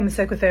I'm a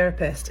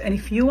psychotherapist, and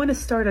if you want to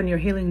start on your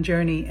healing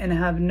journey and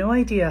have no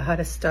idea how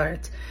to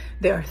start,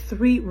 there are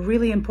 3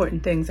 really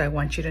important things I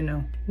want you to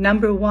know.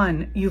 Number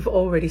 1, you've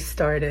already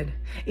started.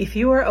 If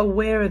you are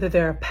aware that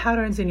there are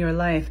patterns in your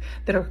life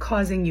that are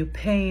causing you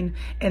pain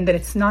and that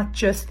it's not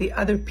just the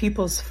other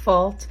people's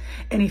fault,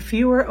 and if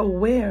you are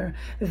aware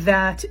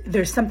that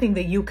there's something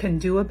that you can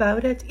do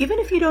about it, even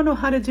if you don't know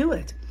how to do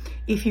it,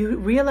 if you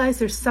realize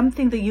there's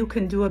something that you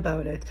can do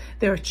about it,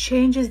 there are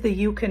changes that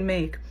you can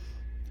make,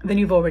 then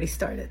you've already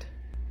started.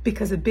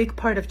 Because a big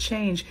part of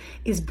change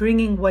is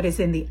bringing what is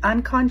in the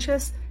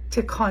unconscious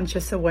to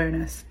conscious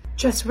awareness.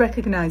 Just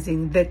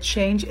recognizing that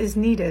change is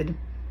needed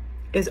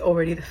is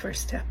already the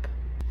first step.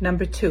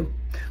 Number 2,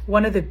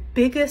 one of the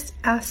biggest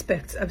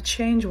aspects of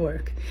change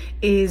work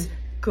is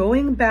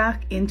going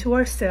back into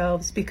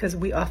ourselves, because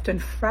we often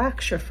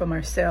fracture from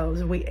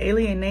ourselves. We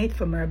alienate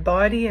from our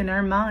body and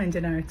our mind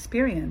and our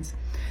experience.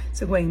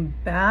 So going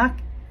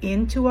back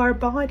into our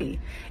body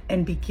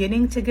and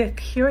beginning to get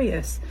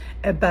curious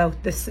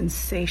about the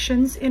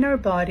sensations in our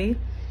body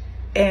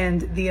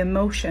and the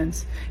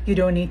emotions. You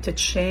don't need to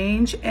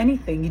change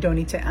anything. You don't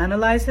need to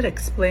analyze it,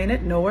 explain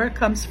it, know where it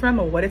comes from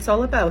or what it's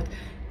all about.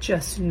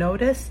 Just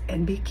notice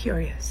and be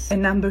curious.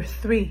 And number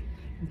 3,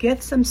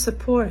 get some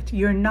support.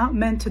 You're not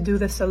meant to do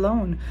this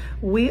alone.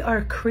 We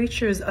are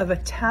creatures of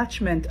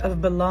attachment,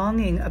 of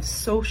belonging, of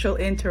social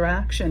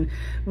interaction.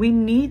 We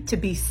need to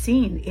be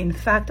seen. In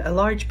fact, a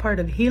large part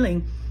of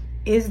healing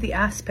is the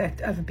aspect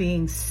of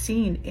being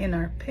seen in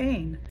our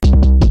pain.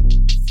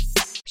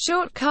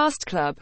 Shortcast Club.